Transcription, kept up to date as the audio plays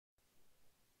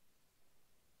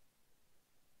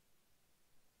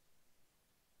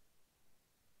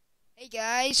Hey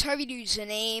guys, Harvey Dude's the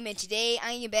name, and today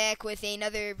I am back with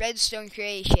another redstone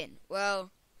creation. Well,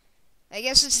 I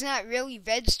guess it's not really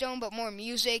redstone, but more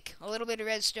music, a little bit of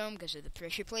redstone because of the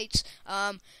pressure plates.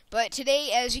 But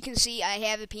today, as you can see, I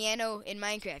have a piano in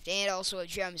Minecraft, and also a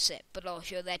drum set, but I'll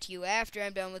show that to you after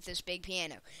I'm done with this big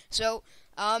piano. So,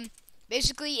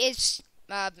 basically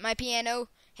my piano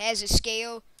has a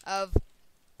scale of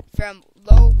from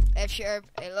a low F sharp,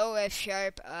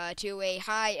 to a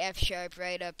high F sharp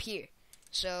right up here.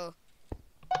 So,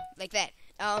 like that.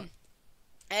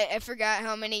 I forgot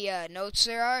how many notes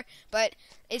there are, but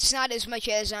it's not as much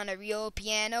as on a real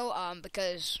piano,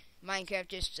 because Minecraft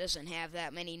just doesn't have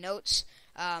that many notes,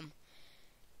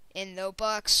 in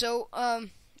Notebox. So, I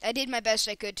did my best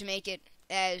I could to make it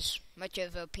as much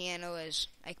of a piano as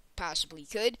I possibly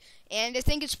could, and I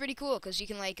think it's pretty cool, because you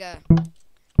can,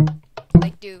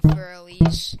 do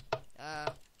furlies,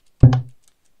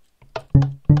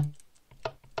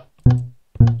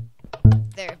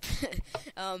 there.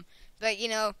 But you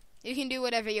can do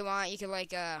whatever you want. You can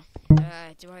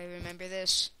do I remember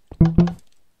this? No,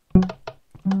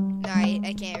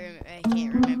 I can't I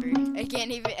can't remember. I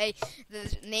can't even.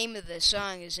 The name of the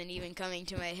song isn't even coming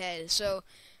to my head. So,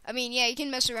 I mean, yeah, you can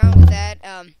mess around with that.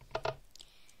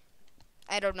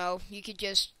 I don't know. You could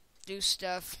just do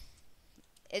stuff.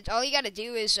 All you gotta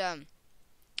do is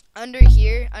under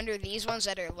here, under these ones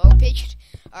that are low pitched,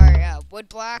 are wood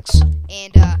blocks,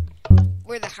 and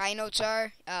where the high notes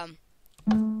are,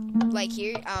 like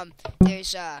here,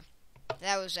 there's that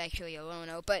was actually a low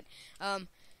note, but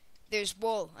there's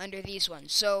wool under these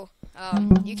ones, so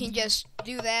you can just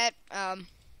do that, and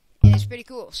it's pretty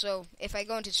cool. So if I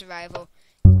go into survival,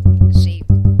 let's see.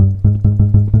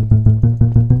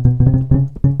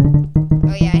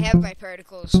 Oh yeah, I have my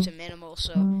particles to minimal,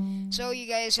 so you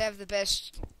guys have the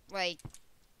best,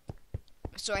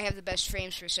 so I have the best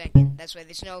frames per second. That's why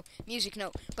there's no music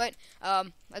note. But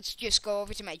let's just go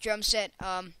over to my drum set.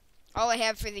 All I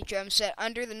have for the drum set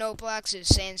under the note blocks is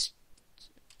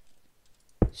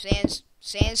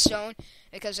sandstone,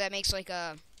 because that makes like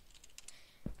a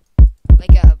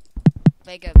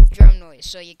drum noise.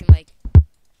 So you can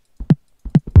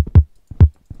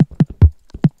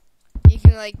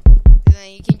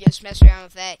you can just mess around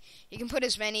with that. You can put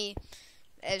as many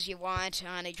as you want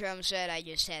on a drum set. I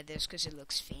just had this because it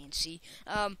looks fancy,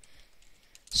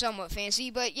 somewhat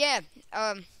fancy. But yeah,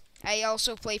 I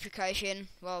also play percussion.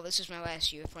 Well, this is my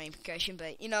last year playing percussion,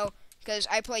 but because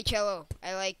I play cello,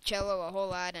 I like cello a whole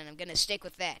lot, and I'm gonna stick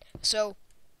with that. So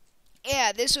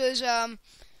yeah, this was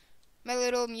my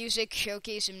little music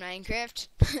showcase in Minecraft.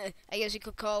 I guess you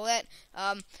could call that.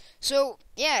 So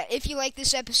yeah, if you like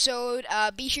this episode,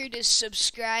 be sure to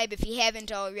subscribe if you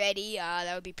haven't already.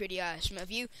 That would be pretty awesome of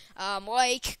you.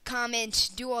 Like, comment,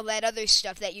 do all that other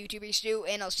stuff that YouTubers do,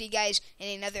 and I'll see you guys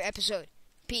in another episode.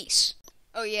 Peace.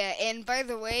 Oh yeah, and by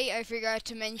the way, I forgot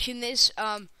to mention this.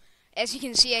 As you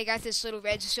can see, I got this little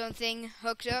redstone thing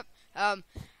hooked up.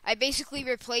 I basically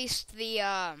replaced the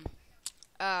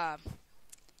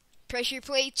pressure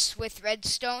plates with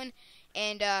redstone,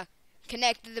 and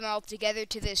connected them all together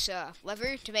to this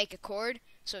lever to make a cord,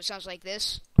 so it sounds like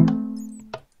this.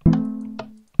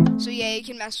 So yeah, you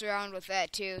can mess around with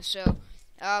that too. So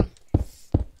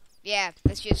yeah,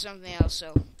 that's just something else.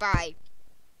 So bye.